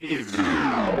We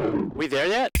there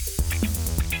yet?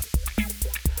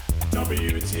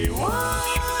 WTY.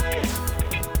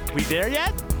 We there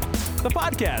yet? The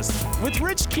podcast with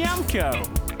Rich Kiamko.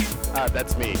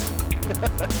 That's me.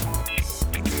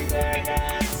 We there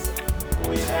yet?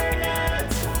 We there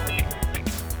yet?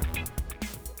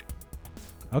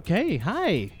 Okay,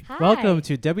 hi. Hi. Welcome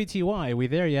to WTY We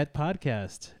There Yet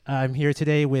podcast. I'm here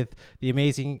today with the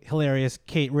amazing, hilarious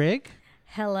Kate Rigg.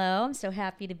 Hello, I'm so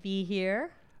happy to be here.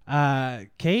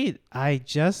 Kate, I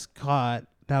just caught.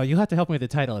 Now you have to help me with the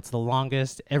title. It's the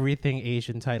longest everything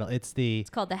Asian title. It's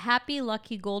called the Happy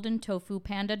Lucky Golden Tofu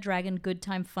Panda Dragon Good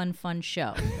Time Fun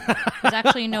Show. There's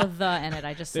actually no the in it.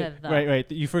 I just said the.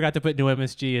 Right. You forgot to put no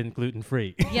MSG and gluten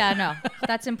free. Yeah, no,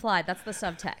 that's implied. That's the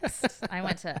subtext. I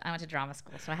went to drama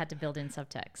school, so I had to build in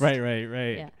subtext. Right.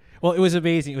 Yeah. Well, it was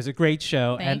amazing. It was a great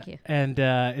show. Thank you. And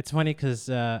it's funny because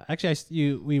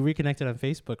actually, we reconnected on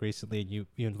Facebook recently, and you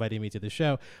invited me to the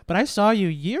show. But I saw you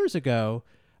years ago.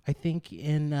 I think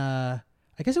in I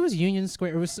guess it was Union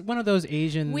Square. It was one of those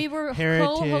Asian. We were heritage.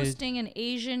 co-hosting an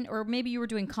Asian, or maybe you were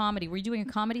doing comedy. Were you doing a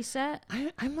comedy set?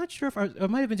 I'm not sure if I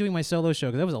might have been doing my solo show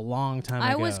because that was a long time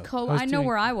ago. I know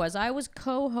where I was. I was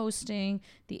co-hosting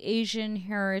the Asian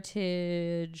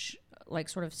Heritage, like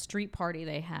sort of street party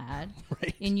they had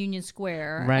in Union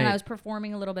Square. Right. And I was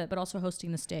performing a little bit, but also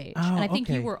hosting the stage. Oh, and I think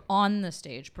okay. you were on the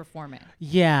stage performing.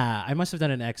 Yeah, I must have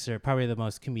done an excerpt, probably the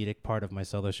most comedic part of my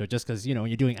solo show, just because, when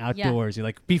you're doing outdoors, you're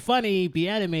like, be funny, be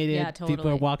animated. Yeah, totally.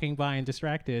 People are walking by and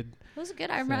distracted. It was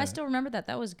good. I still remember that.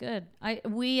 That was good. I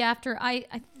think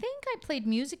I played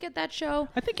music at that show.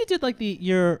 I think you did like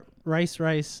your Rice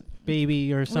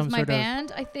Baby or some with my sort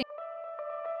band, I think.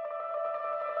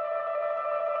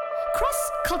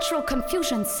 Cross-cultural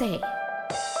confusion say,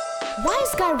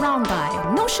 wise guy round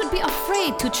by no should be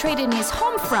afraid to trade in his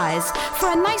home fries for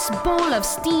a nice bowl of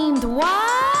steamed what?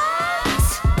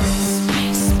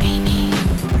 Rice, baby.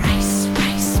 Rice,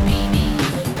 baby.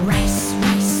 Rice,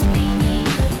 baby.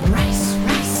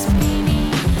 Rice,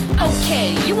 baby.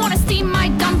 Okay, you wanna steam my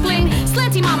dumpling?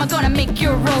 Slanty mama gonna make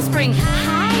your roll spring.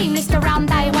 Hi, Mr.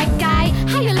 Round Eye White Guy.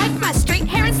 How you like my straight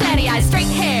hair and slanty eyes? Straight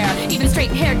hair, even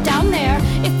straight hair down there.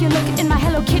 If you look in my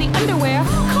Hello Kitty underwear,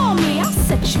 call me, I'll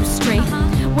set you straight.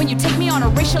 When you take me on a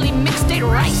racially mixed date,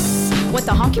 rice. What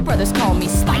the Honky Brothers call me,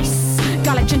 spice.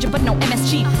 Garlic ginger but no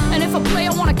MSG. And if a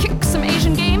player wanna kick some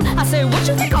Asian game, I say, what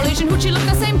you think all Asian hoochie look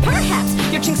the same? Perhaps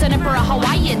your chinks and emperor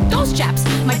Hawaiian. Those Japs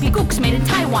might be gooks made in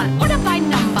Taiwan. Order by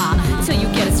number, till you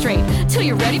get it straight. Till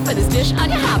you're ready for this dish on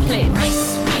your hot plate.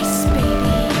 Rice, baby.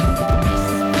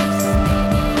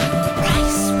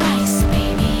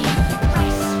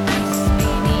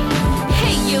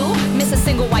 A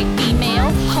single white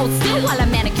female. Hold still while I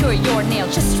manicure your nail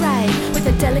just right with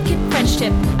a delicate French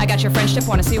tip. I got your French tip,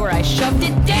 wanna see where I shoved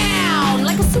it down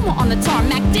like a sumo on the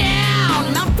tarmac.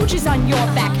 Down, Mount Fuji's on your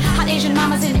back. Hot Asian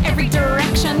mamas in every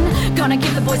direction. Gonna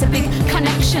give the boys a big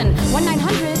connection.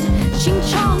 1-900 Ching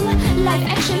Chong. Live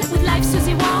action with live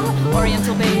Susie Wong.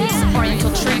 Oriental babes,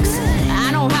 Oriental tricks.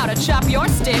 I know how to chop your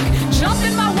stick. Jump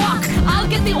in my wok, I'll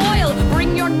get the oil.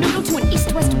 Bring your noodle to an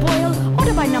east-west boil.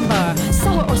 Order by number,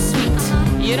 sour or sweet.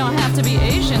 You don't have to be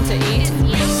Asian to eat.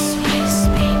 Rice,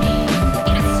 baby.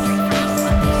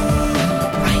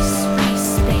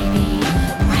 Rice, baby.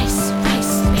 Rice,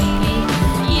 baby.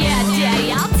 Yeah,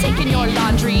 daddy, I'll take in your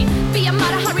laundry. Be a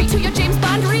mother, hurry to your James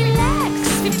Bond. Relax,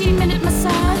 15-minute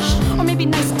massage. Or maybe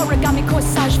nice origami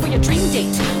corsage for your dream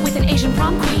date with an Asian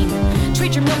prom queen.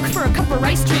 Trade your milk for a cup of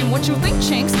rice dream. What you think,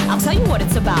 Chinks? I'll tell you what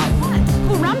it's about.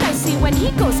 Who round I see when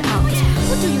he goes out?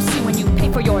 What do you see when you pay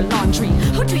for your laundry?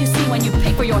 Who do you see when you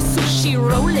pay for your sushi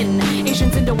rollin'?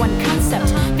 Asians into one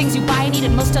concept. Things you buy and eat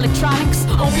in most electronics.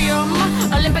 Opium,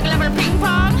 Olympic level ping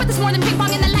pong. But there's more than ping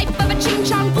pong in the life of a ching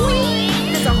chong boy.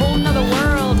 There's a whole nother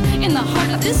world in the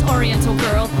heart of this Oriental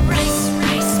girl. Rice,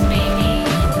 baby.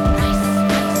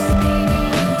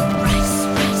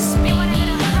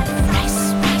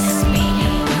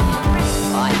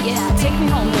 Yeah, take me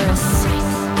home, girls.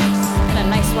 In a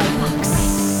nice white box.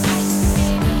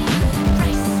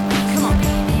 Come on,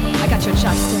 I got your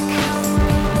chopstick.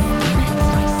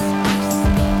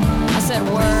 I said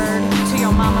word to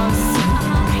your mamas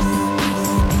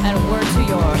and word to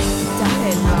your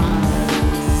daddy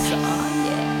mamas. Oh,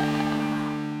 yeah.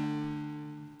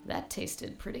 That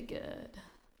tasted pretty good.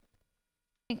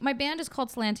 My band is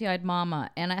called Slanty Eyed Mama,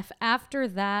 and after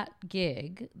that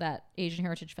gig, that Asian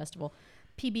Heritage Festival,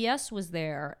 PBS was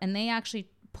there, and they actually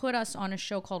put us on a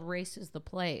show called Race is the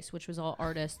Place, which was all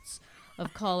artists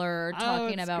of color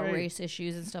talking about great. race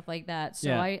issues and stuff like that. So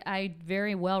Yeah. I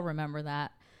very well remember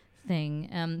that thing.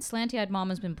 Slanty-Eyed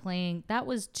Mama's been playing. That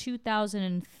was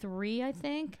 2003, I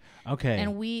think. Okay.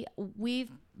 And we've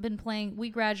been playing. We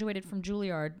graduated from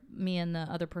Juilliard. Me and the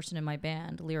other person in my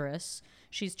band, Lyris.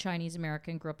 She's Chinese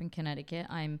American, grew up in Connecticut.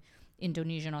 I'm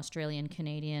Indonesian, Australian,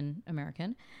 Canadian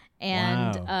American,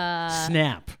 and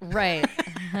snap. Right.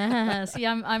 See,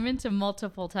 I'm into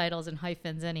multiple titles and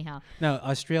hyphens anyhow. No,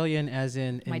 Australian as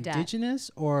in My dad. indigenous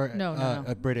or No.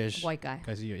 a British White guy.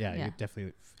 Because you Yeah.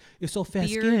 definitely. You're so fair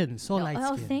Beard. skin, so No, light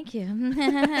oh, skin. thank you.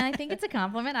 I think it's a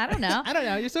compliment. I don't know. I don't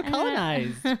know. You're so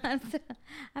colonized.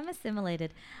 I'm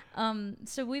assimilated.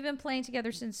 So we've been playing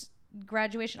together since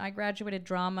graduation. I graduated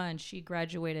drama, and she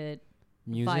graduated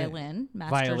Music. violin,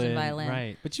 masters in violin.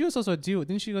 Right. But she was also a duo.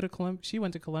 Didn't she go to Columbia? She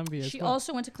went to Columbia She as well.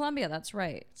 also went to Columbia. That's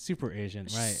right. Super Asian,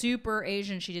 right? Super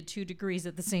Asian. She did 2 degrees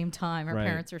at the same time. Her Right.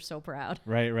 parents are so proud.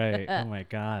 Right. Oh my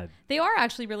God. They are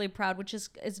actually really proud, which is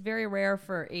very rare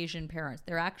for Asian parents.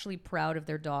 They're actually proud of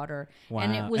their daughter. Wow.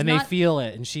 And it was and not, they feel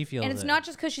it, and she feels it. and it's not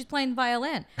just because she's playing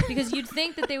violin, because you'd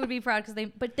think that they would be proud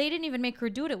but they didn't even make her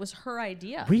do it. It was her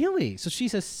idea. Really? So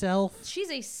she's a self.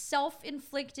 She's a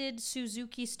self-inflicted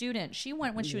Suzuki student. She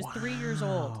went when she was 3 years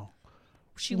old.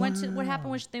 She went to, what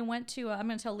happened was they went to, I'm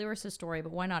going to tell Lyris' story,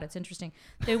 but why not? It's interesting.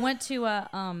 They went to,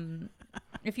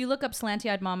 if you look up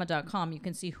slantyeyedmama.com, you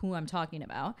can see who I'm talking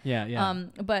about. Yeah.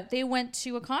 But they went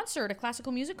to a concert, a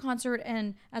classical music concert,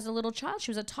 and as a little child, she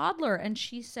was a toddler, and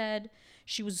she said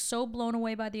she was so blown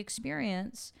away by the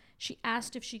experience. She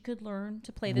asked if she could learn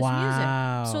to play this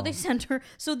Wow. music. So they sent her.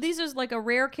 So this is like a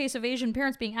rare case of Asian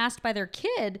parents being asked by their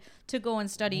kid to go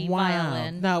and study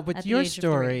violin. Now, at but the your age of 3.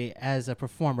 story as a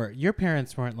performer, your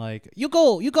parents weren't like, you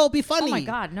go, be funny. Oh my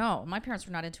God, no! My parents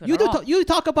were not into it You at do all. you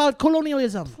talk about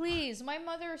colonialism. Please, my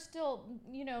mother still,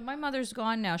 my mother's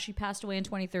gone now. She passed away in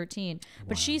 2013,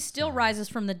 but she still rises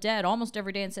from the dead almost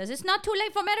every day and says, "It's not too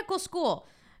late for medical school."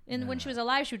 And when she was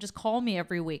alive, she would just call me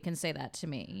every week and say that to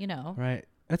me. Right.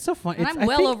 That's so funny. And I'm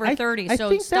well over 30,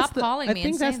 so stop calling me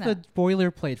and saying I think that's the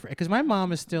boilerplate for it, because my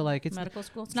mom is still like, it's medical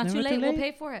school. It's not too never late. We'll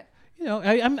pay for it.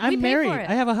 I'm We pay married. for it.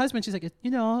 I have a husband. She's like, I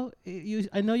know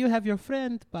you have your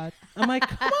friend, but I'm like,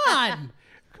 come on,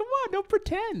 don't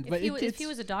pretend. But If he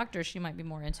was a doctor, she might be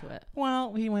more into it.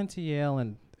 well, he went to Yale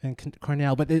and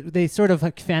Cornell, but they sort of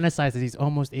like fantasize that he's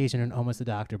almost Asian and almost a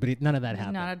doctor, but none of that He's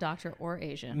happened. not a doctor or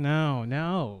Asian.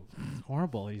 No, it's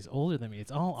horrible. He's older than me.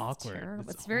 It's all awkward. Terrible.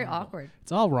 It's very horrible. awkward.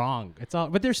 It's all wrong.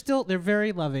 But they're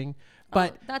very loving.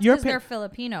 But That's your because they're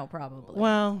Filipino, probably.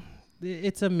 well,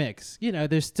 it's a mix.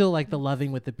 There's still like the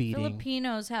loving with the beating.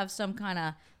 Filipinos have some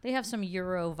they have some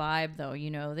Euro vibe, though.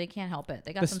 They can't help it.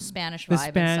 They got some Spanish the vibe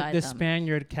inside the them.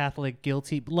 Spaniard Catholic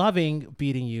guilty, loving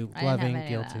beating you, I didn't loving have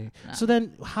any of guilty. that, no. So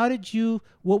then,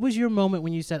 what was your moment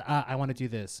when you said, I want to do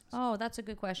this? Oh, that's a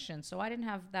good question. So I didn't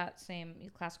have that same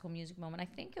classical music moment. I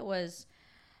think it was,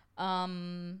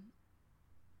 I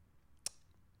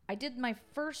did my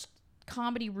first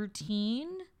comedy routine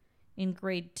in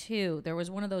grade 2. There was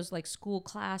one of those like school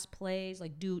class plays,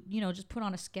 like just put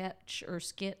on a sketch or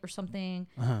skit or something.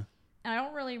 Uh-huh. And I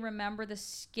don't really remember the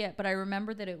skit, but I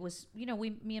remember that it was,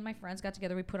 me and my friends got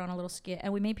together, we put on a little skit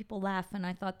and we made people laugh. And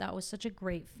I thought that was such a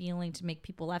great feeling to make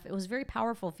people laugh. It was a very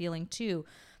powerful feeling too,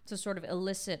 to sort of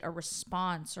elicit a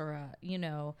response or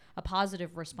a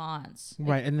positive response.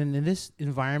 Right. And then in this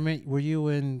environment, were you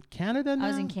in Canada now? I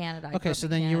was in Canada. I grew Okay, up so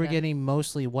in then you were Canada. getting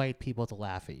mostly white people to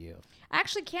laugh at you.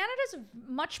 Actually, Canada's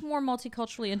much more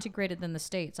multiculturally integrated than the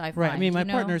States, I find. Right. I mean, my you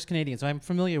know? partner's Canadian, so I'm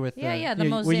familiar with Yeah, the the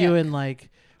Were you mosaic. in like...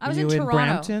 I was were in you Toronto.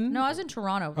 Brampton? No, I was in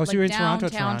Toronto. Oh, so you were in Toronto,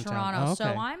 downtown Toronto. Oh, So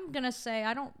okay. I'm going to say,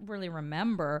 I don't really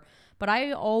remember, but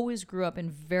I always grew up in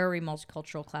very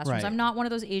multicultural classrooms. Right. I'm not one of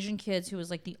those Asian kids who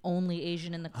was like the only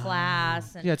Asian in the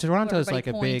class. And Yeah, Toronto's who like a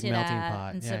everybody big pointed melting at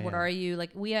pot. And Yeah, said, what yeah. are you? Like,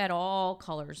 we had all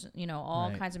colors, all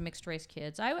Right. kinds of mixed race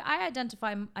kids. I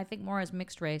identify, I think, more as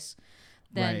mixed race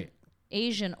than Right.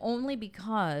 Asian, only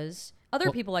because other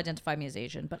people identify me as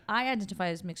Asian, but I identify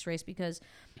as mixed race because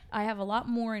I have a lot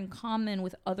more in common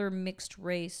with other mixed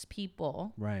race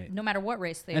people. Right. No matter what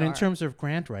race they And are. in terms of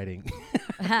grant writing...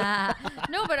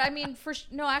 No, but I mean,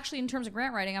 actually, in terms of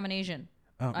grant writing, I'm an Asian.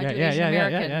 Oh, I yeah, do yeah, Asian yeah, yeah,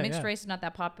 American. yeah, Mixed yeah. race is not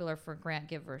that popular for grant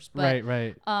givers. But,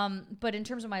 right. But in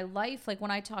terms of my life, like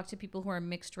when I talk to people who are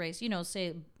mixed race,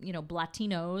 say,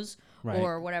 Latinos Right.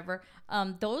 or whatever,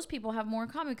 those people have more in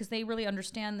common because they really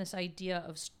understand this idea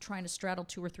of trying to straddle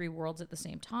 2 or 3 worlds at the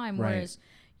same time. Right. Whereas,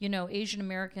 Asian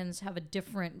Americans have a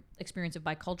different experience of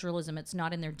biculturalism. It's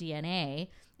not in their DNA.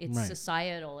 It's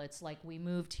societal. It's like we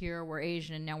moved here, we're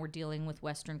Asian, and now we're dealing with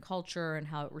Western culture and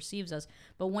how it receives us.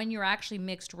 But when you're actually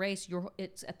mixed race,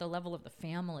 it's at the level of the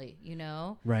family,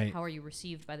 Right. How are you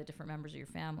received by the different members of your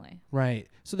family? Right.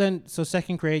 So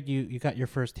second grade, you got your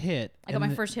first hit. I got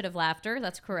my first hit of laughter.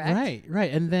 That's correct. Right,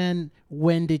 right. And then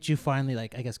when did you finally,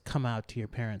 come out to your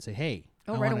parents and say, hey?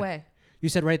 Right away. You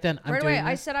said right then, I'm right doing away.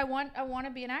 I this? said I want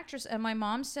to be an actress, and my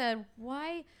mom said,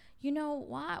 why you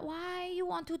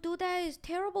want to do that? It's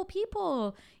terrible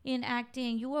people in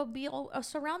acting. You will be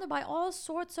surrounded by all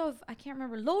sorts of, I can't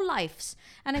remember, lowlifes.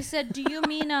 And I said, do you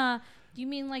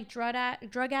mean like drug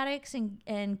addicts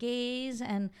and gays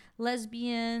and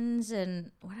lesbians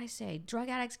and what did I say? Drug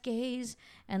addicts, gays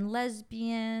and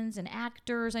lesbians and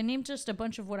actors. I named just a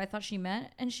bunch of what I thought she meant,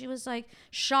 and she was like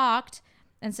shocked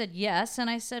and said yes. And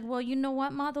I said, well, you know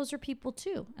what, Ma, those are people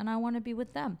too, and I want to be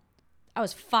with them. I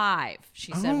was 5,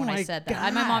 she said, when I said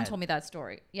that. My mom told me that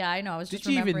story. Yeah, I know. I was just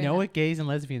Did you even know that. what gays and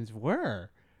lesbians were?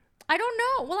 I don't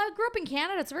know. Well, I grew up in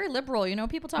Canada. It's very liberal.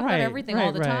 People talk about everything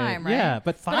all the time, right? Yeah,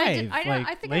 but 5.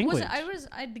 I think language.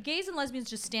 the gays and lesbians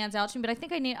just stands out to me. But I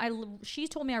think she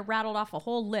told me I rattled off a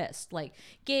whole list, like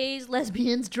gays,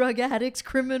 lesbians, drug addicts,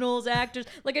 criminals, actors.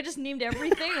 Like I just named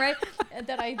everything, right?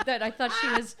 that I thought she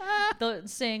was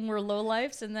saying were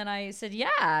lowlifes, and then I said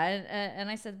yeah, and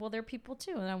I said, well, they're people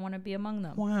too, and I want to be among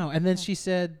them. Wow. And then she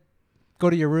said, go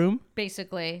to your room.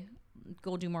 Basically.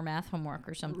 Go do more math homework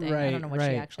or something. Right, I don't know what she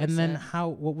actually said. said. And then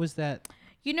what was that?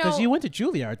 Because you went to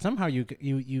Juilliard. Somehow you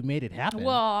made it happen.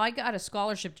 Well, I got a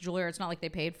scholarship to Juilliard. It's not like they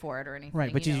paid for it or anything.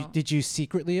 Right, but did you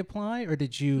secretly apply or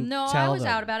did you No, tell I was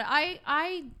them? out about it.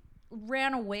 I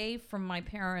ran away from my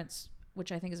parents,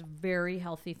 which I think is a very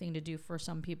healthy thing to do for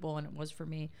some people, and it was for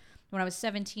me. When I was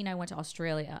 17, I went to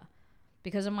Australia.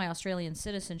 Because of my Australian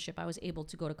citizenship, I was able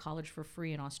to go to college for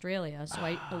free in Australia. So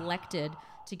I elected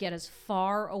to get as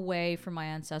far away from my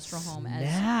ancestral home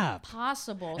as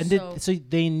possible. And so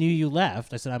they knew you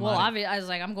left. I said, I was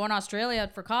like, I'm going to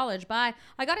Australia for college. Bye.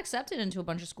 I got accepted into a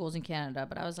bunch of schools in Canada,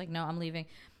 but I was like, no, I'm leaving.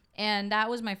 And that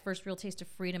was my first real taste of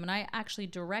freedom. And I actually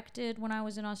directed when I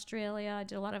was in Australia. I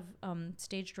did a lot of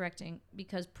stage directing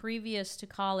because previous to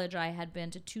college, I had been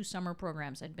to 2 summer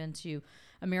programs. I'd been to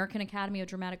American Academy of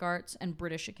Dramatic Arts and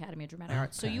British Academy of Dramatic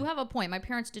Arts. So you have a point. My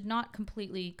parents did not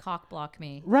completely cockblock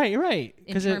me. Right.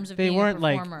 In terms of they being weren't a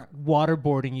performer.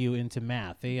 waterboarding you into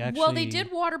math. They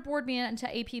did waterboard me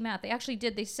into AP Math. They actually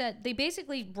did. They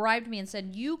basically bribed me and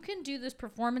said, you can do this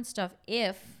performance stuff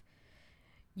if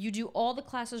you do all the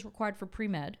classes required for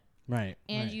pre-med. Right.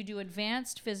 And you do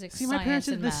advanced physics, See, science, my parents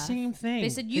did and the math. same thing. They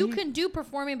said, you can do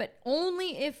performing, but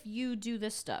only if you do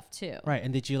this stuff, too. Right.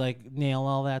 And did you, nail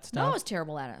all that stuff? No, I was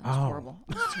terrible at it. It was horrible.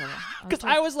 It was terrible. Because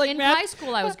I was like in math. high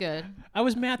school, I was good. I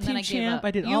was math team I gave champ. up.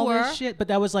 I did You all were? this shit. But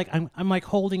that was I'm like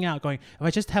holding out, going, if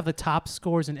I just have the top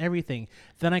scores and everything,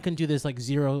 then I can do this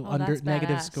zero that's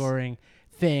negative badass. scoring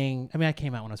thing. I mean, I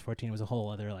came out when I was 14. It was a whole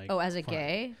other as a fun.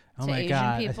 gay? Oh to my Asian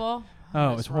God. people?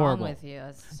 Oh, What's it's wrong horrible. with you?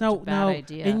 That's such No, a bad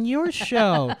idea. In your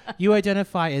show, you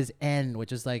identify as N,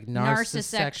 which is narcissexual.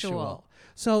 Narcissexual.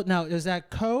 So now, is that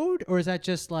code or is that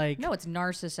just No, it's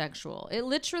narcissexual. It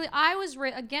literally, I was,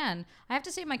 again, I have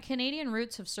to say my Canadian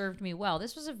roots have served me well.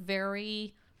 This was a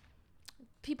very,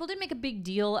 people didn't make a big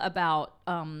deal about,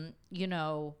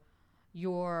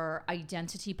 your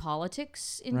identity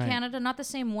politics in Canada. Not the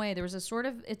same way. There was a sort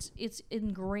of, it's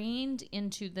ingrained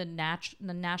into the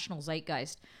national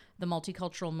zeitgeist. The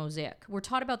multicultural mosaic. We're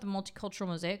taught about the multicultural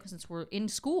mosaic since we're in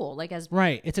school, as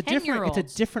It's a different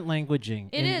languaging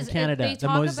in Canada. They the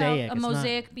talk mosaic. about a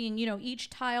mosaic being,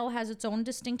 each tile has its own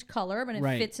distinct color, but it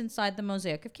fits inside the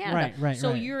mosaic of Canada.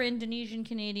 So you're Indonesian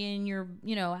Canadian, you're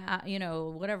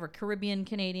whatever Caribbean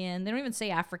Canadian. They don't even say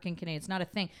African Canadian. It's not a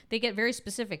thing. They get very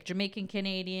specific. Jamaican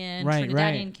Canadian,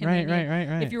 Trinidadian Canadian.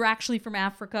 Right. If you're actually from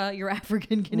Africa, you're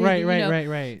African Canadian.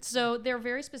 Right. So they're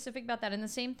very specific about that, and the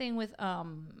same thing with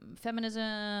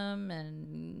feminism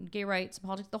and gay rights and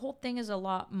politics. The whole thing is a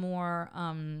lot more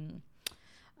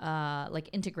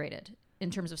integrated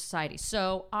in terms of society.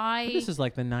 So this is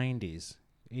like the 90s.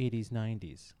 80s,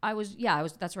 90s. I was,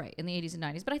 that's right, in the 80s and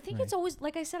 90s. But I think it's always,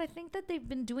 like I said, I think that they've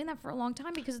been doing that for a long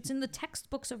time because it's in the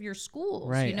textbooks of your schools.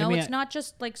 Right. It's not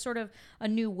just sort of a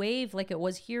new wave like it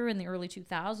was here in the early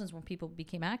 2000s when people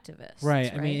became activists.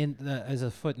 Right. I mean, as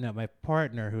a footnote, my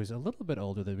partner, who's a little bit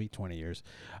older than me, 20 years,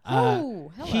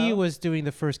 he was doing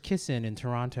the first kiss-in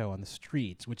Toronto on the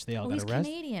streets, which they all got he's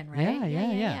arrested. Canadian, right?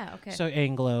 Yeah. Okay. So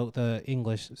Anglo, the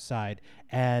English side.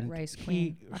 And Rice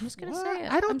Queen. I'm just going to say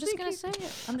it. I'm just going to say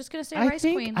it. I'm just going to say I Rice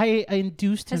think Queen. I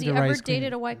induced him Has to he ever Rice Queen.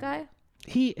 dated a white guy?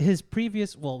 His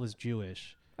previous, was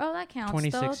Jewish. Oh, that counts.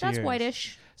 26 though. years. That's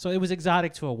whitish. So it was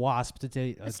exotic to a wasp to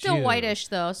date a It's still Jew. whitish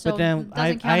though, so But then it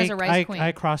doesn't count as a rice queen.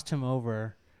 I crossed him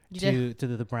over You to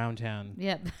the brown town.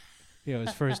 yeah. It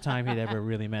was first time he'd ever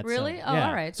really met Really? someone. Oh, Yeah.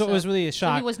 all right. So it was really a So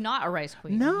shock. he was not a rice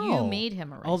queen. No. You made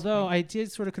him a rice Although queen. I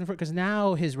did sort of confirm, because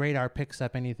now his radar picks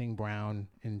up anything brown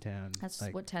in town. That's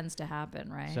Like, what tends to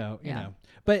happen, right? So, you Yeah. know.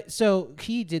 But so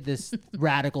he did this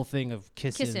radical thing of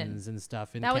Kissin'. kissins and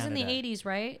stuff in That was in the Canada. 80s,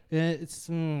 right? It's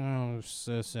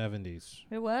 70s.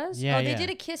 It was? Yeah, Oh, they yeah. did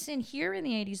a kiss in here in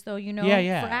the 80s, though, you know, Yeah,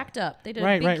 yeah. for ACT UP. They did a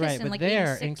Right, big right, kiss right. in But like there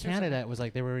 86 in or something. Canada, it was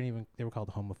like they were called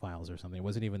homophiles or something. It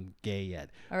wasn't even gay yet.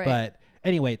 All right. But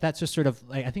anyway, that's just sort of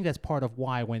like I think that's part of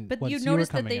why But once you were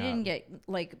noticed that coming they out- didn't get,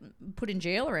 like, put in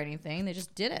jail or anything. They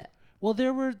just did it. Well,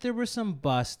 there were some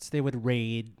busts. They would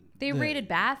raid. They the- raided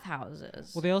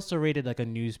bathhouses. Well, they also raided like a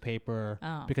newspaper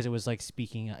Oh. because it was like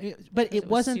speaking. But it it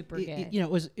was wasn't. super gay. You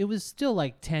know, it was still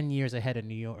like 10 years ahead of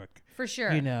New York. For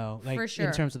sure. You know, like For sure.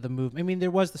 in terms of the movement. I mean,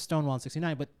 there was the Stonewall in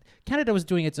 '69, but Canada was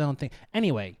doing its own thing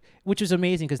anyway, which was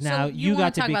amazing because now so you wanna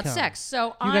got to talk become. about sex.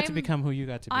 So you got to become who you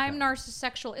got to become. I'm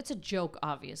narcissexual. It's a joke,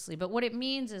 obviously, but what it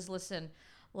means is, listen,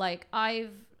 like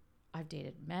I've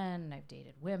dated men, I've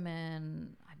dated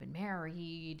women, I've been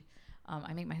married.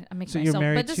 I make So myself, you're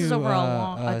married but this to is over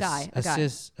a guy.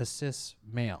 a cis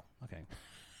male. Okay.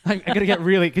 I gotta get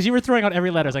really because you were throwing out every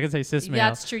letter. So I can say cis male.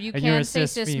 That's true. You and you're can a say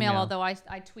cis male, female. although I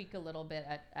tweak a little bit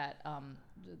at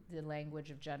the language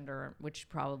of gender, which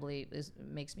probably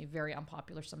makes me very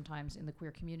unpopular sometimes in the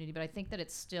queer community. But I think that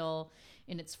it's still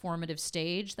in its formative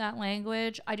stage, that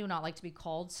language. I do not like to be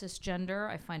called cisgender.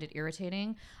 I find it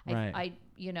irritating. Right.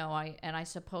 I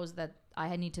suppose that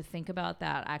I need to think about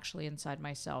that actually inside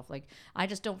myself. Like, I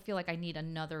just don't feel like I need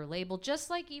another label. Just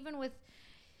like even with,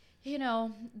 you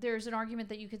know, there's an argument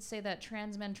that you could say that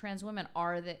trans men, trans women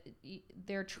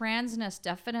their transness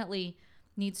definitely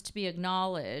needs to be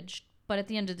acknowledged. But at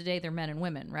the end of the day, they're men and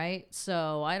women, right?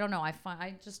 So I don't know.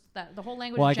 I just that the whole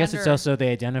language. Well, of I guess gender, it's also they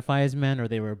identify as men or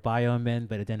they were bio men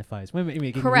but identify as women. I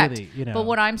mean, it can correct. Really, you know. But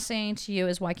what I'm saying to you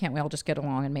is, why can't we all just get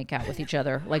along and make out with each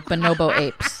other like bonobo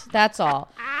apes? That's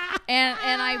all. And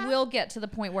I will get to the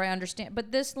point where I understand.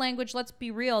 But this language, let's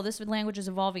be real, this language is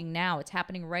evolving now. It's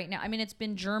happening right now. I mean, it's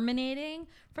been germinating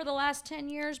for the last 10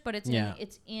 years, but it's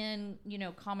in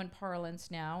common parlance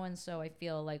now. And so I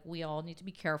feel like we all need to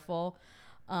be careful.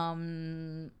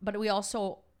 But we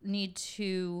also need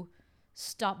to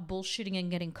stop bullshitting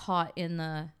and getting caught in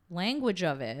the language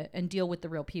of it and deal with the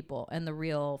real people and the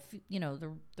real,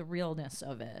 the realness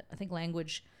of it. I think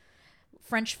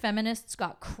French feminists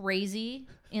got crazy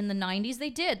in the 90s.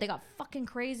 They got fucking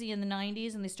crazy in the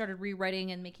 90s, and they started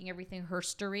rewriting and making everything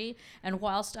herstory. And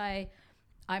whilst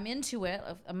I'm into it,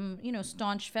 I'm,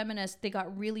 staunch feminist, they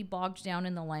got really bogged down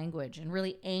in the language and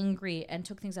really angry and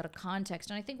took things out of context.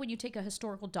 And I think when you take a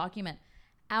historical document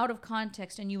out of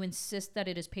context and you insist that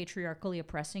it is patriarchally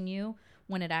oppressing you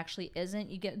when it actually isn't,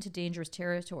 you get into dangerous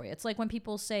territory. It's like when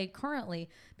people say currently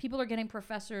people are getting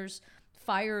professors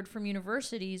fired from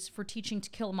universities for teaching To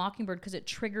Kill a Mockingbird because it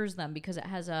triggers them, because it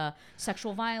has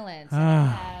sexual violence and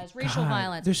it has racial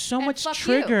violence. There's so And much fuck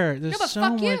trigger. you. There's no, but so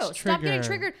fuck you. much Stop getting trigger.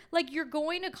 triggered. Like, you're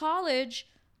going to college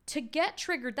to get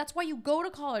triggered. That's why you go to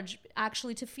college,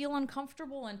 actually, to feel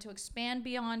uncomfortable and to expand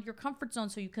beyond your comfort zone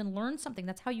so you can learn something.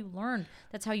 That's how you learn.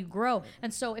 That's how you grow.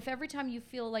 And so if every time you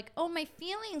feel like, oh, my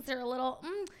feelings are a little,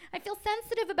 I feel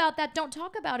sensitive about that, don't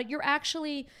talk about it, you're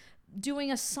actually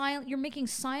doing you're making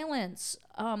silence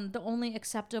the only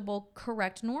acceptable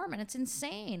correct norm, and it's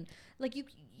insane. Like,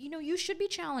 you should be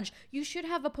challenged. You should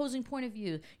have opposing point of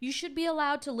view. You should be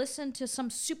allowed to listen to some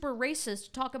super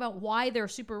racist talk about why they're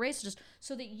super racist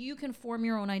so that you can form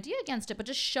your own idea against it. But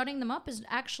just shutting them up is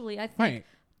actually, I think, Right.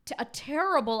 a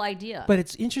terrible idea. But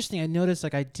it's interesting. I noticed,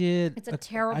 like, It's a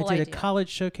terrible I did idea. a college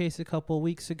showcase a couple of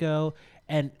weeks ago,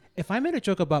 and if I made a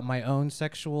joke about my own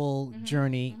sexual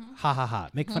journey, ha ha ha,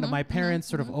 make fun of my parents'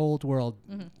 sort of old world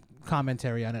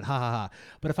commentary on it, ha ha ha.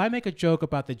 But if I make a joke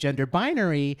about the gender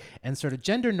binary and sort of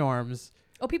gender norms,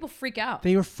 people freak out.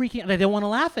 they were freaking out. They don't want to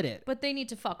laugh at it. But they need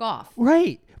to fuck off.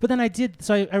 Right. But then I did.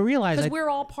 So I realized. Because we're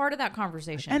all part of that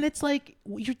conversation. And it's like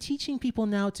you're teaching people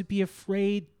now to be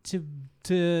afraid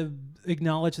to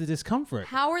acknowledge the discomfort.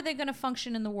 How are they going to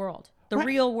function in the world? The Right.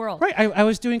 real world. Right. I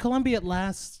was doing Columbia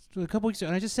a couple weeks ago,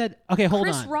 and I just said, okay, hold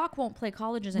Chris on. Rock won't play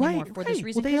colleges anymore for this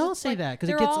reason. Well, they 'cause all it's say like that because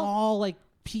it they're gets all like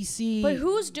PC. But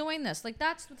who's doing this? Like,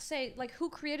 that's what say. Like, who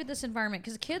created this environment?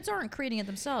 Because kids aren't creating it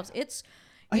themselves. It's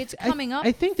it's coming up.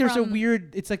 I think there's a from-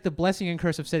 weird. It's like the blessing and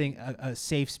curse of setting a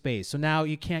safe space. So now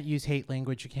you can't use hate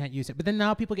language. You can't use it. But then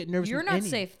now people get nervous. You're with not any.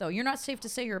 safe though. You're not safe to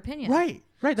say your opinion. Right.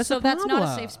 That's so the that's not a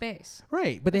problem. safe space.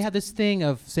 Right. But they have this thing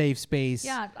of safe space.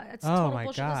 Yeah, it's Oh total my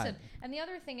bullshit. God. Listen, and the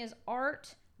other thing is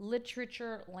art,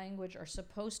 literature, language are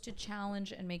supposed to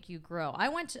challenge and make you grow.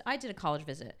 I did a college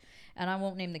visit, and I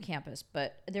won't name the campus,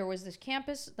 but there was this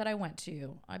campus that I went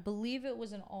to. I believe it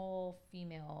was an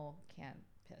all-female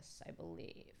campus, I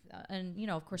believe. And you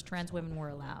know, of course, trans women were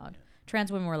allowed.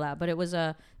 But it was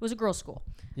a girls' school,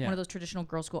 Yeah. one of those traditional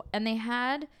girls' school, and they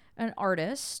had an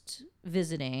artist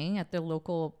visiting at their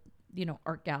local,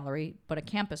 art gallery, but a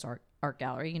campus art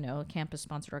gallery, a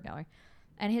campus-sponsored art gallery.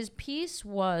 And his piece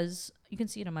was, you can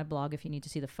see it on my blog if you need to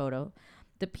see the photo.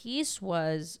 The piece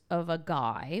was of a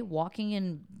guy walking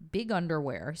in big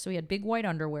underwear. So he had big white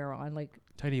underwear on, like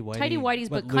Tidy whities,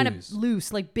 but kind of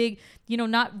loose, like big,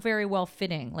 not very well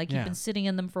fitting. Like he'd been sitting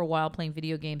in them for a while, playing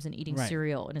video games and eating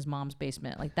cereal in his mom's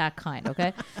basement, like that kind.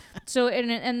 Okay, so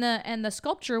and the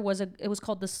sculpture was it was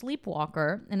called the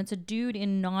Sleepwalker, and it's a dude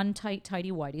in non-tight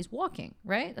tidy whities walking.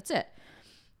 Right, that's it.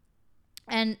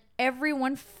 And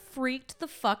everyone freaked the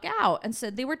fuck out and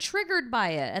said they were triggered by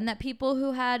it, and that people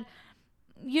who had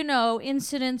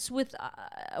incidents with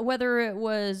whether it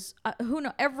was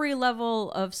every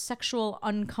level of sexual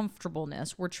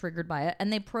uncomfortableness were triggered by it,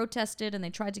 and they protested and they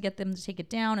tried to get them to take it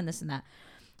down and this and that.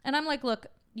 And I'm like, look,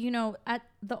 at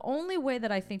the only way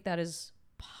that I think that is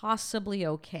possibly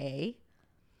okay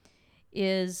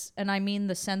is, and I mean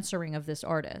the censoring of this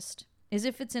artist, is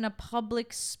if it's in a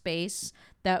public space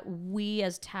that we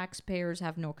as taxpayers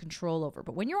have no control over.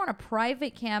 But when you're on a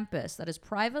private campus that is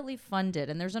privately funded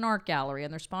and there's an art gallery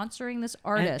and they're sponsoring this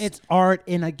artist. And it's art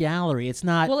in a gallery. It's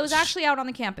not. Well, it was actually out on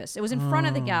the campus. It was in front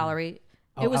of the gallery.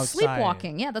 It was outside.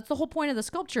 sleepwalking. Yeah, that's the whole point of the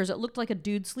sculptures. It looked like a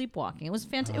dude sleepwalking. It was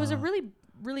fantastic. It was a really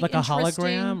like a interesting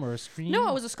hologram or a screen. No,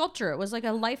 it was a sculpture. It was like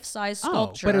a life-size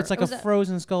sculpture. But it's like it was a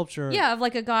frozen sculpture. Yeah, of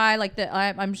like a guy like that.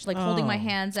 I'm just like holding my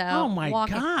hands out. Oh my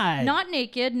walking. God. Not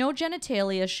naked, no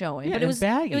genitalia showing. Yeah, but and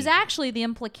baggy. it was actually the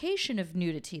implication of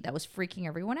nudity that was freaking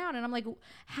everyone out. And I'm like,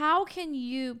 how can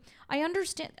you? I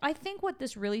understand. I think what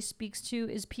this really speaks to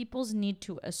is people's need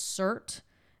to assert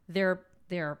their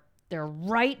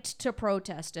right to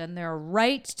protest and their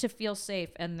right to feel safe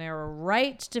and their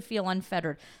right to feel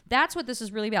unfettered. That's what this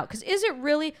is really about. Because is it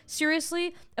really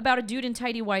seriously about a dude in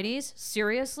tidy whities?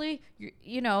 Seriously,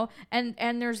 and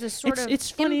there's this sort of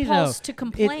funny, impulse though. to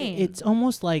complain. It's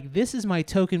almost like this is my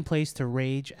token place to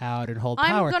rage out and hold I'm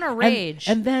power. gonna rage.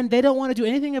 and then they don't want to do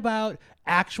anything about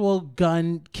actual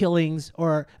gun killings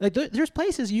or like there's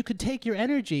places you could take your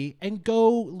energy and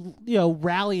go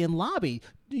rally and lobby.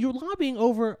 You're lobbying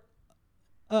over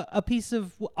a piece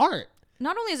of art.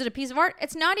 Not only is it a piece of art,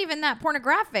 it's not even that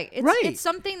pornographic. It's, Right. It's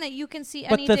something that you can see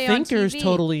But any the day on thinker's TV.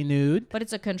 totally nude. But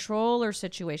it's a controller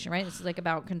situation, right? It's like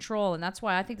about control. And that's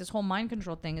why I think this whole mind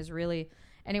control thing is really...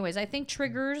 Anyways, I think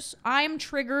triggers... I'm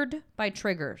triggered by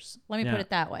triggers. Let me put it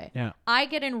that way. Yeah. I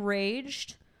get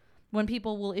enraged when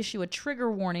people will issue a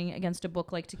trigger warning against a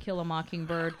book like To Kill a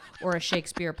Mockingbird or a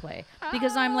Shakespeare play.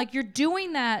 Because I'm like, you're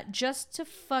doing that just to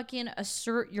fucking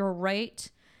assert your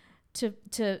right... To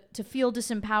feel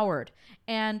disempowered.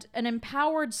 And an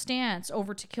empowered stance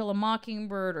over To Kill a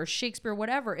Mockingbird or Shakespeare,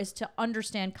 whatever, is to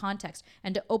understand context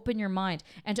and to open your mind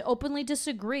and to openly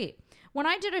disagree. When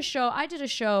I did a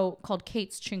show called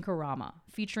Kate's Chinkorama,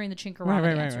 featuring the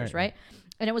Chinkorama dancers, right?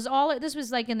 And it was this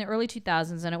was like in the early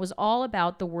 2000s, and it was all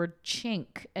about the word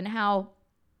chink and how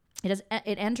it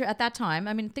entered at that time.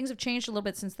 I mean, things have changed a little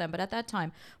bit since then, but at that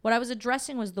time, what I was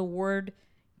addressing was the word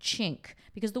chink,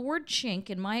 because the word chink,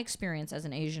 in my experience as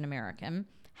an Asian American,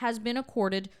 has been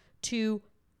accorded to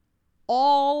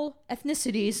all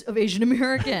ethnicities of Asian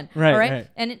American. Right.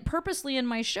 And purposely in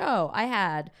my show, I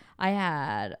had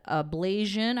a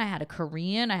Blasian, I had a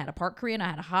Korean, I had a part Korean, I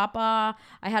had a Hapa,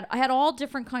 I had all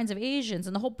different kinds of Asians.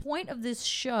 And the whole point of this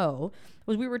show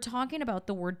was we were talking about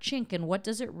the word chink and what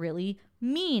does it really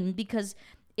mean, because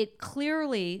it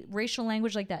clearly, racial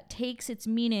language like that takes its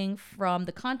meaning from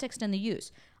the context and the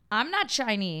use. I'm not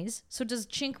Chinese, so does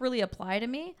chink really apply to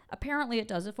me? Apparently it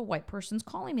does if a white person's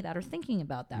calling me that or thinking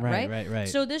about that, right? Right.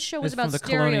 So this show was It's about from the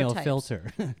stereotypes. colonial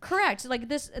filter. Correct. Like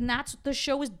this, and that's the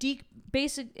show was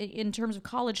basic in terms of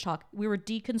college talk. We were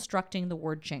deconstructing the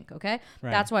word chink, okay?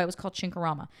 Right. That's why it was called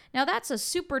Chinkorama. Now that's a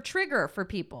super trigger for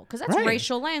people because that's Right.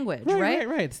 racial language, right?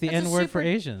 Right. It's the That's a N word for super-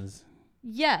 Asians.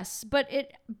 Yes, but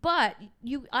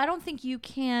I don't think you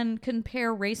can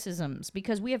compare racisms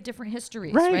because we have different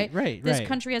histories, Right. This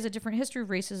country has a different history of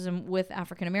racism with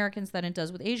African Americans than it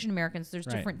does with Asian Americans. There's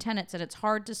Right. different tenets, and it's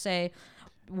hard to say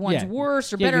one's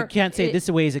worse or better. You can't say this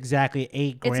weighs exactly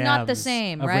 8 grams. It's not the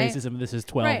same, of right? racism. This is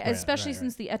 12. Right, grams. especially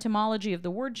since the etymology of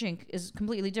the word chink is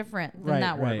completely different than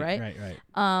that word, right?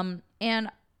 Right. And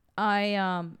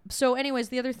I so anyways,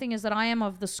 the other thing is that I am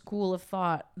of the school of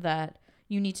thought that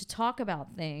you need to talk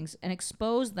about things and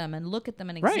expose them and look at them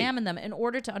and examine them in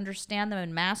order to understand them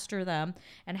and master them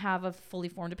and have a fully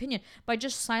formed opinion. By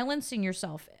just silencing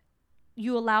yourself,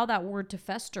 you allow that word to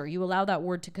fester. You allow that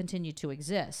word to continue to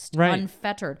exist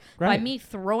unfettered. By me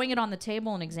throwing it on the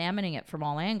table and examining it from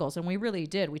all angles, and we really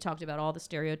did. We talked about all the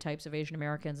stereotypes of Asian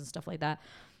Americans and stuff like that.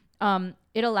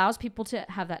 It allows people to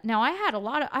have that. Now, I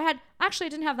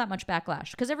didn't have that much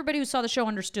backlash because everybody who saw the show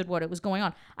understood what it was going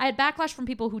on. I had backlash from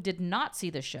people who did not see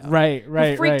the show.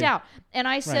 Who freaked out. And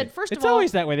I said, first of all, it's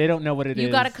always that way. They don't know what it is. You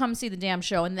got to come see the damn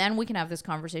show and then we can have this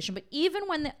conversation. But even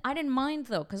when I didn't mind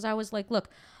though, because I was like, look,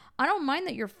 I don't mind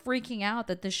that you're freaking out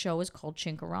that this show is called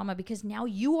Chinkorama because now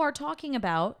you are talking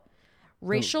about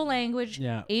racial language,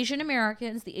 Asian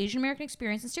Americans, the Asian American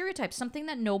experience, and stereotypes, something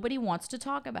that nobody wants to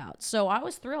talk about. So I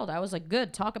was thrilled. I was like,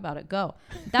 good, talk about it, go.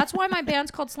 That's why my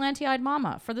band's called Slanty Eyed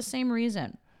Mama, for the same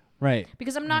reason. Right.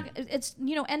 Because I'm not, it's,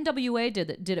 NWA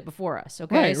did it before us,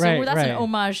 okay? So that's an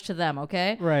homage to them,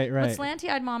 okay? Right. But Slanty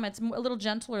Eyed Mama, it's a little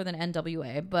gentler than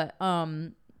NWA, but,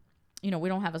 we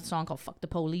don't have a song called Fuck the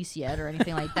Police yet or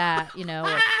anything like that,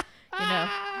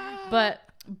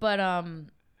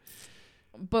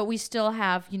 But we still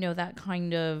have, that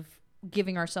kind of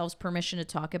giving ourselves permission to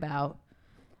talk about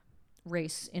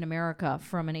race in America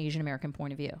from an Asian American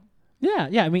point of view. Yeah.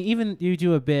 I mean, even you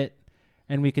do a bit,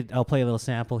 and I'll play a little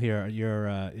sample here.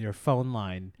 Your phone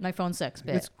line. My phone sex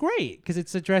bit. It's great because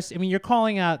it's addressed. I mean, you're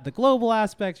calling out the global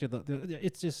aspects.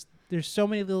 It's just. There's so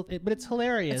many little, but it's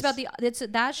hilarious.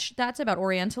 That's about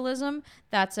Orientalism.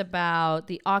 That's about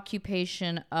the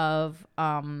occupation of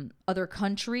other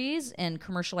countries and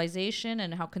commercialization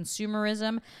and how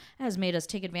consumerism has made us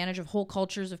take advantage of whole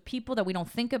cultures of people that we don't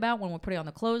think about when we're putting on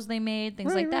the clothes they made,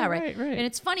 things like that, right? And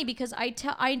it's funny because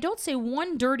I don't say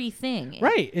one dirty thing.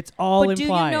 Right. It's all implied.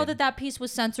 But do you know that piece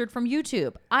was censored from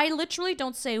YouTube? I literally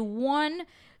don't say one.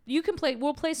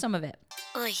 We'll play some of it.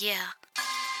 Oh, yeah.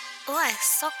 Oh, I'm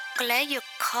so glad you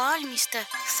called, Mr.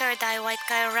 Third Eye White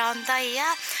Guy Round Eye.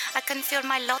 Yeah, I can feel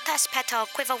my lotus petal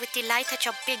quiver with delight at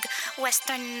your big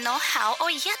Western know-how. Oh,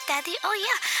 yeah, Daddy. Oh,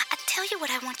 yeah. I tell you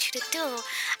what I want you to do.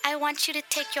 I want you to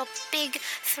take your big,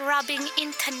 throbbing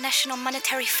International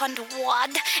Monetary Fund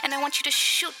wad, and I want you to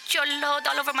shoot your load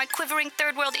all over my quivering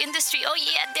third world industry. Oh,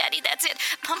 yeah, Daddy, that's it.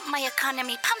 Pump my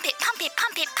economy. Pump it, pump it,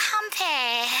 pump it, pump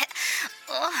it.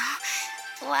 Oh,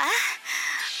 what?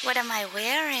 What am I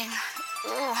wearing?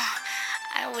 Oh,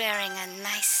 I'm wearing a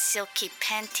nice silky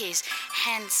panties,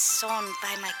 hand sewn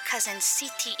by my cousin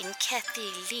Siti in Kathy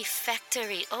Leaf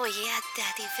Factory. Oh yeah,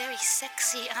 Daddy, very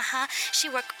sexy, She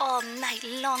worked all night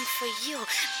long for you,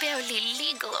 barely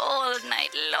legal all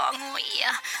night long. Oh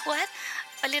yeah. What?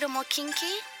 A little more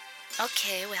kinky?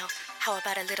 Okay, well, how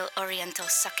about a little Oriental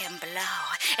suck and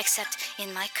blow? Except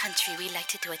in my country, we like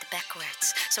to do it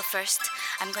backwards. So first,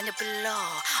 I'm going to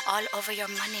blow all over your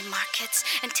money markets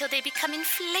until they become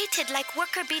inflated like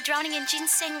worker bee drowning in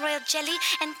ginseng royal jelly.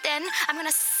 And then I'm going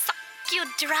to suck you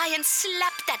dry and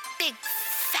slap that big,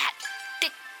 fat,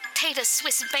 dictator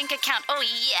Swiss bank account. Oh,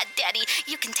 yeah, Daddy,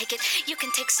 you can take it. You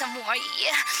can take some more,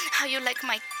 yeah. How you like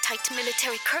my tight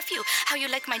military curfew? How you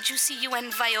like my juicy UN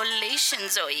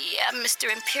violations? Oh, yeah, Mr.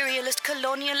 Imperialist,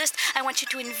 colonialist. I want you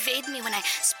to invade me when I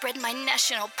spread my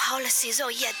national policies. Oh,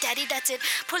 yeah, Daddy, that's it.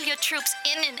 Pull your troops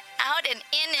in and out and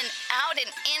in and out and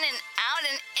in and out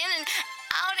and in and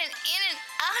out and in and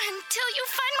out until you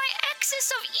find my axis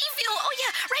of evil. Oh,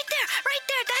 yeah, right there.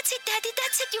 That's it, Daddy,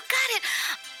 that's it. You got it.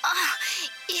 Oh,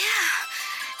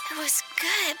 yeah, it was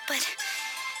good, but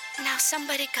now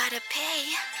somebody gotta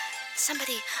pay.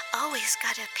 Somebody always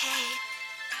gotta pay.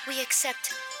 We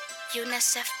accept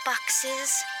UNICEF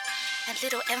boxes and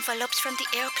little envelopes from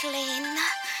the airplane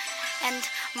and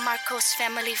Marcos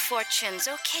family fortunes.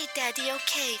 Okay, Daddy,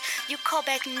 okay. You call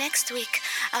back next week.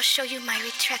 I'll show you my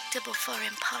retractable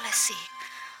foreign policy.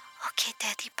 Okay,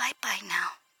 Daddy, bye-bye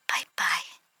now. Bye-bye.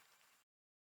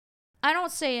 I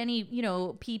don't say any,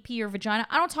 PP or vagina.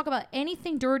 I don't talk about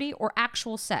anything dirty or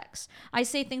actual sex. I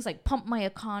say things like pump my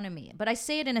economy, but I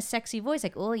say it in a sexy voice,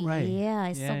 like, oh, yeah,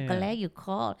 I'm so glad you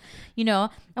called. I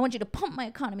want you to pump my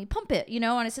economy, pump it, and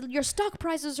I said, your stock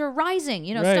prices are rising,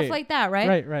 stuff like that,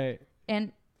 right? Right.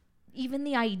 And even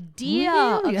the idea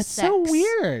of that's sex. so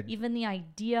weird. Even the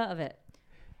idea of it.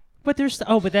 But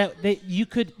you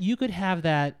could have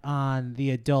that on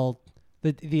the adult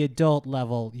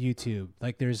level YouTube.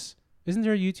 Like there's Isn't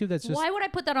there a YouTube that's just... Why would I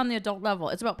put that on the adult level?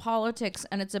 It's about politics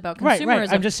and it's about Right, consumerism.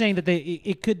 right. I'm just saying that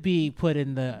it could be put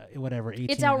in the whatever 18.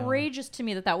 It's outrageous to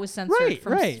me that was censored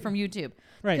from YouTube.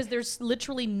 Right. Because there's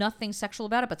literally nothing sexual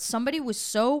about it. But somebody was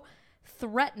so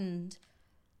threatened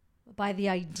by the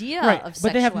idea of sexuality.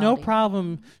 But they have no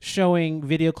problem showing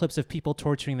video clips of people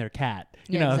torturing their cat.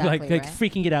 You know, exactly, like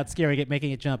freaking it out, scaring it,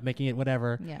 making it jump, making it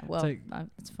whatever. Yeah, well,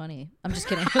 it's funny. I'm just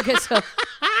kidding. Okay, so...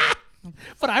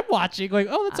 But I'm watching, going,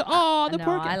 oh, that's the no,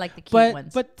 poor I guy. like the cute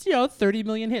ones. But 30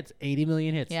 million hits, 80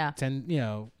 million hits,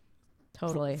 10,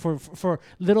 totally for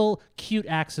little cute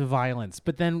acts of violence.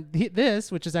 But then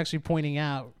this, which is actually pointing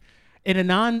out in a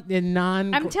non.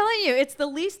 I'm telling you, it's the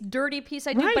least dirty piece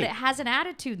I do, Right. but it has an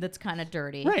attitude that's kind of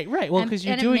dirty. Right. Well, because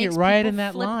you're and doing it makes right people in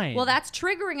that flip. line. Well, that's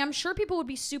triggering. I'm sure people would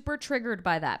be super triggered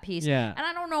by that piece. Yeah. And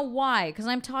I don't know why, because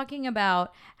I'm talking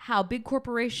about how big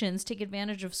corporations take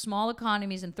advantage of small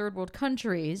economies in third world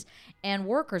countries and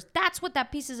workers. That's what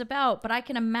that piece is about. But I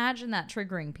can imagine that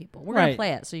triggering people. We're gonna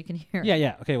play it so you can hear.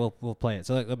 Yeah. Okay, we'll play it.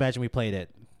 So imagine we played it,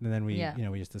 and then we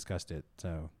we just discussed it.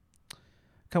 So,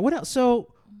 okay, what else?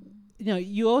 So,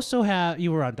 you also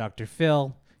you were on Dr.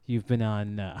 Phil. You've been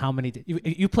on how many?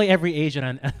 You play every Asian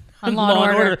on Law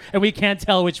and Order, and we can't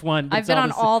tell which one. I've been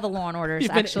on all the Law and Orders.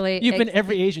 You've been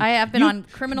every Asian. I have been on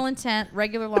Criminal Intent,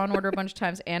 regular Law and Order a bunch of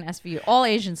times, and SVU, all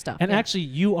Asian stuff. And actually,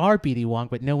 you are BD Wong,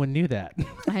 but no one knew that.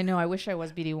 I know. I wish I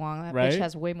was BD Wong. That Right? bitch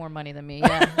has way more money than me.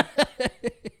 Yeah.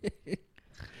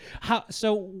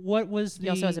 So what was He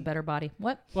also has a better body.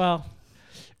 What? Well,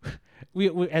 we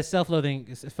as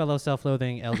fellow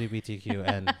self-loathing LGBTQ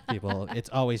and people, it's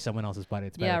always someone else's body.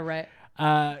 It's better. Yeah,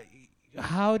 right.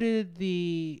 How did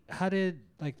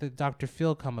like the Dr.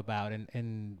 Phil come about,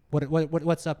 and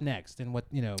what's up next, and what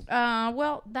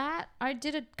Well, that I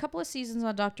did a couple of seasons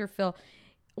on Dr. Phil.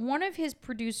 One of his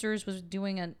producers was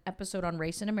doing an episode on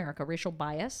race in America, racial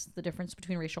bias, the difference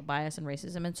between racial bias and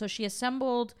racism, and so she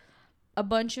assembled a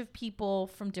bunch of people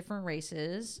from different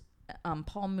races.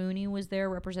 Paul Mooney was there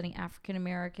representing African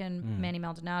American. Manny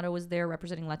Maldonado was there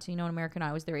representing Latino American.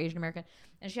 I was there Asian American,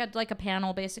 and she had like a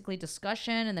panel, basically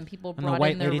discussion, and then people brought the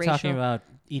white in their lady racial. talking about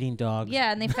eating dogs.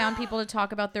 Yeah, and they found people to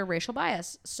talk about their racial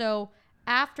bias. So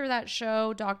after that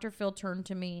show, Dr. Phil turned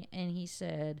to me and he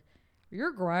said,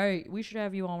 "You're great. We should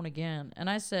have you on again." And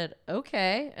I said,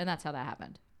 "Okay," and that's how that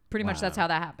happened. Pretty much that's how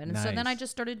that happened. Nice. And so then I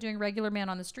just started doing regular Man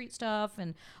on the Street stuff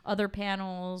and other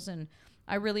panels, and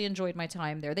I really enjoyed my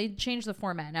time there. They changed the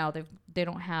format now. They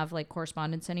don't have like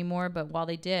correspondence anymore, but while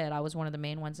they did, I was one of the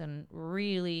main ones and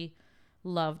really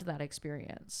loved that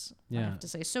experience. I have to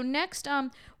say. So next,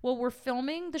 we're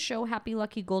filming the show Happy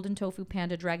Lucky Golden Tofu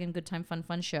Panda Dragon Good Time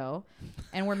Fun Show,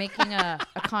 and we're making a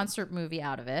concert movie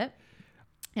out of it.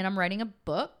 And I'm writing a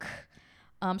book.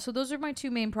 So those are my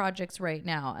two main projects right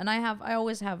now. And I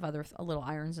always have other little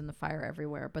irons in the fire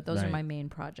everywhere, but those are my main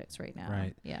projects right now.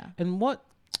 Right. Yeah. And what,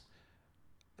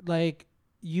 like,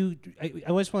 I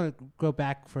always want to go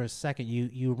back for a second.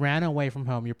 You ran away from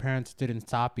home. Your parents didn't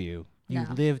stop you. You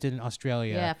No. lived in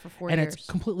Australia. Yeah, for 4 and years. it's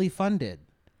completely funded.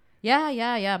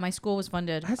 Yeah. My school was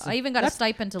funded. I even got a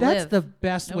stipend to That's live. the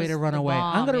best way to run the away.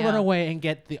 I'm bomb, going to run yeah. away and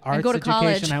get the arts go to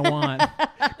education college. I want.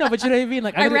 No, but you know what I mean?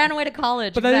 Like I ran away to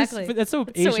college. But exactly. that's so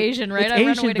It's Asian. so Asian, right? It's I ran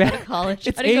Asian away to go to college.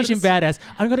 It's I didn't go to Asian badass.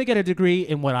 I'm going to get a degree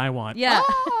in what I want. Yeah.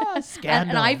 Ah, An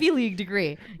scandal. Ivy League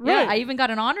degree. Right. Yeah, I even got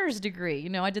an honors degree.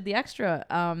 I did the extra.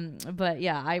 But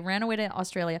yeah, I ran away to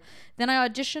Australia. Then I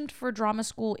auditioned for drama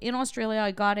school in Australia.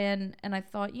 I got in and I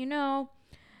thought,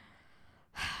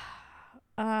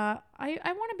 I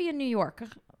want to be in New York.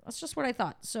 That's just what I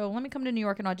thought. So let me come to New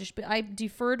York and audition. But I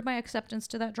deferred my acceptance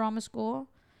to that drama school.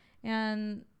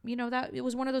 And, that it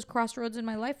was one of those crossroads in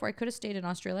my life where I could have stayed in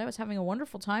Australia. I was having a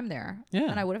wonderful time there. Yeah.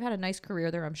 And I would have had a nice career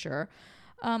there, I'm sure.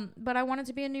 But I wanted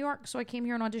to be in New York. So I came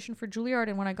here and auditioned for Juilliard.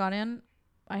 And when I got in,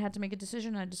 I had to make a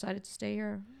decision. And I decided to stay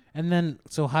here. And then,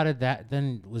 so how did that,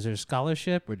 then was there a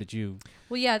scholarship or did you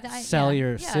Well, yeah. sell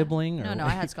your sibling? Or No, I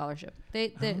had scholarship.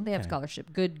 They have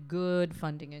scholarship. Good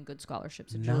funding and good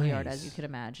scholarships at Juilliard, as you could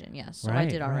imagine. Yes. So I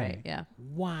did all right. Yeah.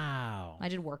 Wow. I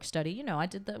did work study. I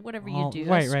did whatever Oh, you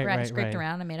do. right, I right, scraped right.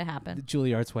 around. I made it happen. The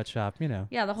Juilliard sweatshop,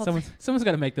 Yeah, the whole Someone's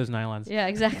got to make those nylons. Yeah,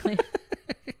 exactly.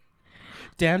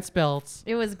 Dance belts.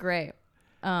 It was great.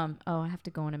 I have to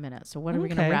go in a minute. So what are we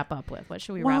going to wrap up with? What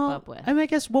should we wrap up with? I mean, I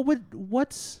guess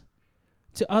what's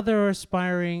to other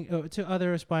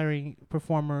aspiring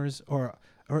performers or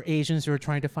Asians who are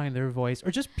trying to find their voice,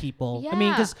 or just people. I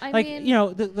mean, because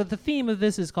the theme of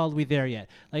this is called "We There Yet?"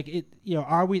 Like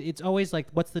are we? It's always like,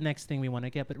 what's the next thing we want to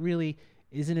get? But really,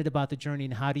 isn't it about the journey,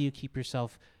 and how do you keep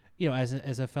yourself,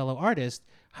 as a fellow artist,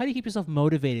 how do you keep yourself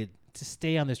motivated to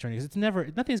stay on this journey?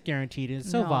 Because nothing's guaranteed. And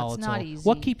it's so No, volatile. it's not easy.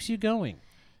 What keeps you going?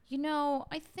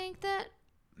 I think that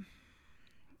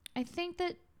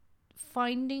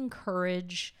finding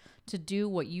courage to do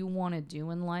what you want to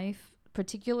do in life,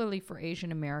 particularly for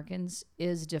Asian Americans,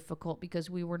 is difficult because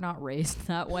we were not raised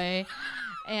that way.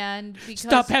 And because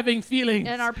Stop having feelings.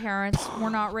 And our parents were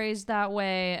not raised that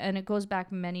way. And it goes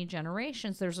back many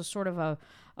generations. There's a sort of a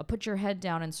put your head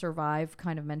down and survive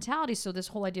kind of mentality. So this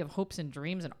whole idea of hopes and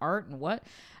dreams and art and what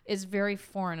is very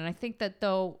foreign. And I think that,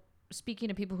 though, speaking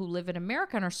to people who live in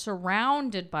America and are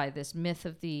surrounded by this myth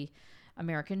of the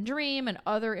American dream and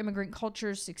other immigrant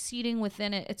cultures succeeding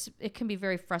within it, it can be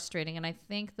very frustrating. And I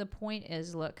think the point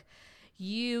is, look,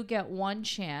 you get one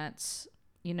chance,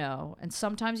 and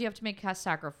sometimes you have to make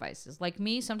sacrifices. Like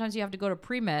me, sometimes you have to go to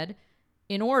pre-med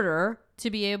in order to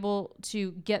be able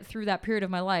to get through that period of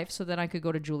my life so that I could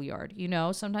go to Juilliard.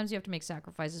 Sometimes you have to make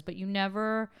sacrifices, but you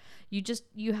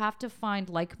have to find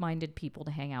like-minded people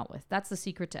to hang out with. That's the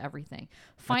secret to everything.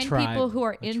 Find people who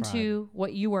are into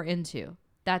what you are into.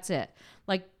 That's it.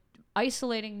 Like,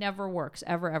 isolating never works,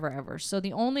 ever, ever, ever. So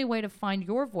the only way to find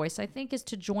your voice, I think, is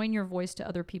to join your voice to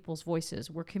other people's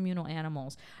voices. We're communal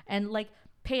animals. And,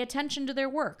 pay attention to their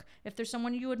work. If there's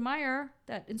someone you admire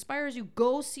that inspires you,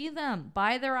 go see them.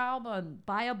 Buy their album.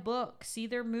 Buy a book. See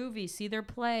their movie. See their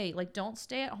play. Don't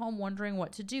stay at home wondering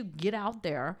what to do. Get out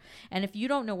there. And if you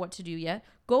don't know what to do yet,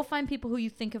 go find people who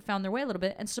you think have found their way a little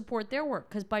bit and support their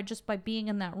work. Because by being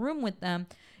in that room with them,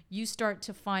 you start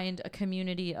to find a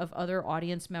community of other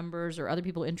audience members or other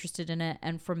people interested in it.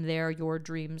 And from there, your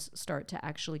dreams start to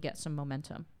actually get some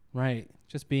momentum. Right.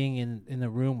 Just being in the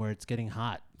room where it's getting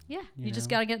hot. Yeah, you just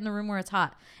got to get in the room where it's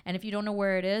hot. And if you don't know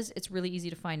where it is, it's really easy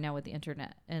to find now with the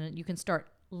internet. And you can start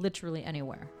literally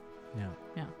anywhere.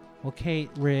 Yeah. Well, Kate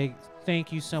Rigg,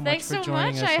 thank you so much for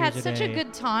joining us. Thanks so much. I had today. such a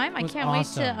good time. I can't wait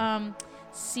to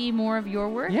see more of your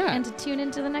work and to tune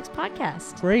into the next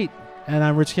podcast. Great. And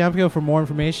I'm Rich Kiamko. For more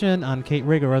information on Kate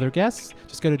Rigg or other guests,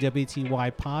 just go to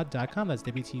WTYpod.com. That's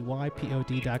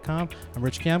WTYPOD.com. I'm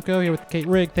Rich Kiamko here with Kate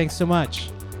Rigg. Thanks so much.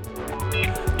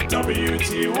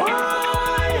 WTY!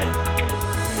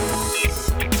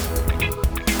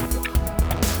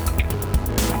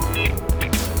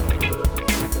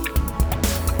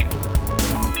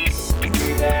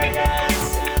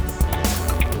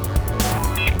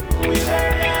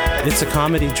 It's a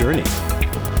comedy journey.